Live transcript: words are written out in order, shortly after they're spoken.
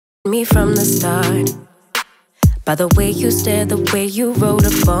Me from the start, by the way you stared, the way you wrote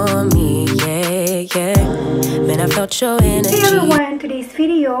up on me, yeah. Man, I felt your energy. Hey everyone, today's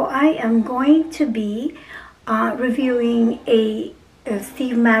video I am going to be reviewing a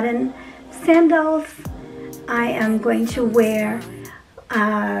Steve Madden sandals. I am going to wear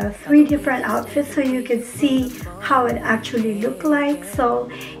 3 different outfits so you can see how it actually look like. So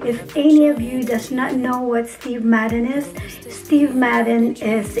if any of you does not know what Steve Madden is, Steve Madden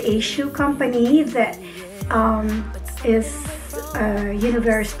is a shoe company that is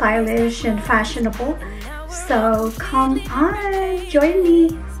very stylish and fashionable. So come on, join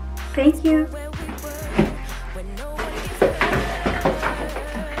me. Thank you.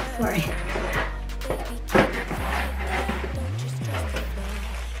 Sorry.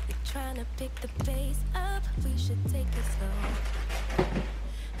 Pick the pace up, we should take it slow. Baby,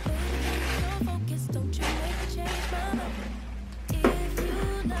 so focused, don't you make a change, mama. If you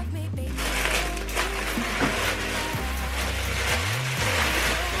love me, baby,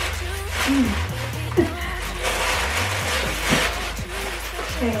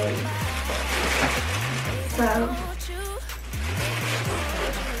 Okay. So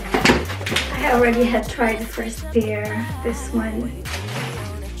I already had tried the first pair, this one.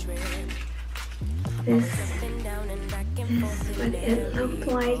 This is what it looked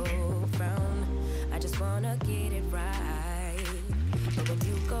like. I just wanna get it right. But when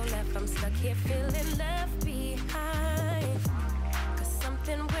you go left, I'm stuck here feeling left behind. Cause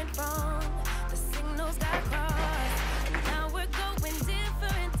something went wrong, the signals got crossed, and now we're going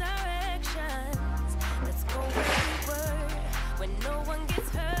different directions. Let's go where we were, when no one gets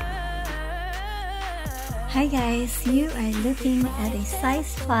hurt. Hi guys, you are looking at a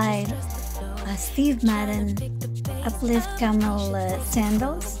size 5 Steve Madden Uplift Camel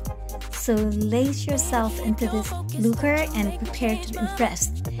sandals. So lace yourself into this looker and prepare to be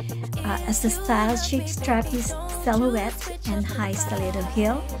impressed, as the style-chic strappy silhouette and high stiletto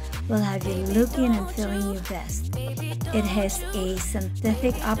heel will have you looking and feeling your best. It has a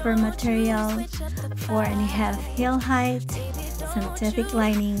synthetic upper material, 4.5 heel height, synthetic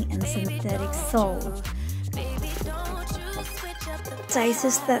lining, and synthetic sole.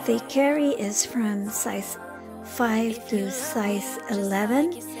 Sizes that they carry is from size 5 to size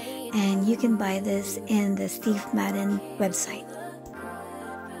 11, and you can buy this in the Steve Madden website.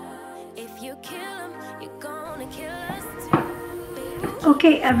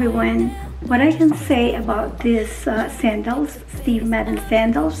 Okay everyone, what I can say about this sandals, Steve Madden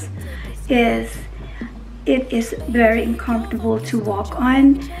sandals, is it is very uncomfortable to walk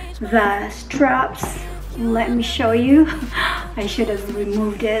on. The straps, let me show you. I should have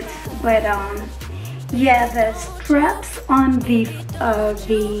removed it, but yeah, the straps on the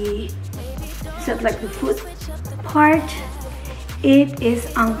is it like the foot part, it is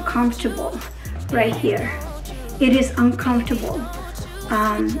uncomfortable right here. It is uncomfortable.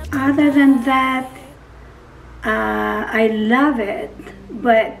 Other than that, I love it,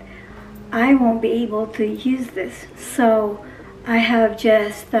 but I won't be able to use this, so I have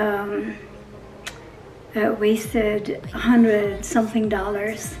just wasted $100-something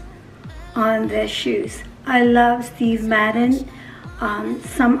on the shoes. I love Steve Madden.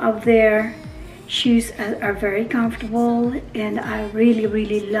 Some of their shoes are very comfortable and I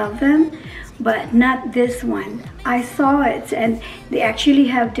really love them, but not this one. I saw it and they actually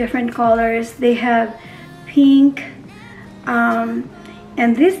have different colors. They have pink, and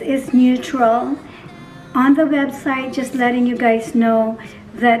this is neutral. On the website, just letting you guys know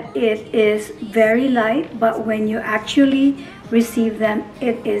that it is very light, but when you actually receive them,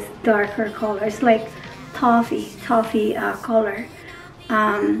 it is darker colors, like toffee color.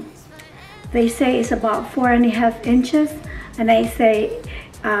 They say it's about 4.5 inches, and I say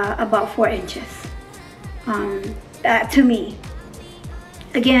about 4 inches to me.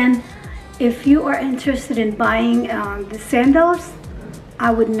 Again, if you are interested in buying the sandals, I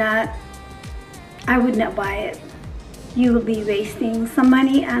would not buy it. You will be wasting some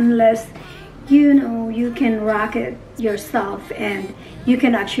money unless you can rock it yourself and you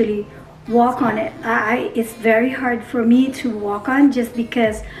can actually walk on it. It's very hard for me to walk on just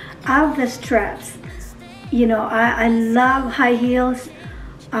because of the straps. I love high heels.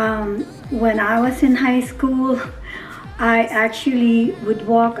 When I was in high school, I actually would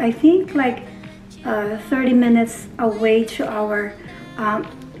walk, I think like 30 minutes away to our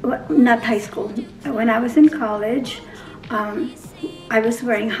not high school. When I was in college, I was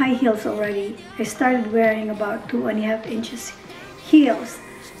wearing high heels already. I started wearing about 2.5 inches heels.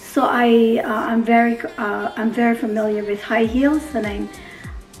 So I'm very familiar with high heels, and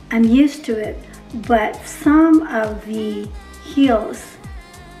I'm used to it. But some of the heels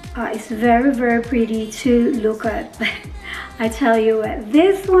It's very, very pretty to look at. But I tell you what,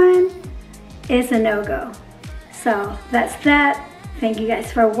 this one is a no-go. So that's that. Thank you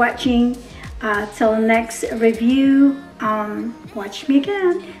guys for watching. Till next review, watch me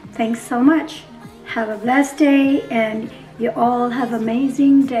again. Thanks so much. Have a blessed day, and you all have an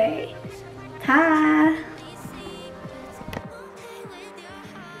amazing day.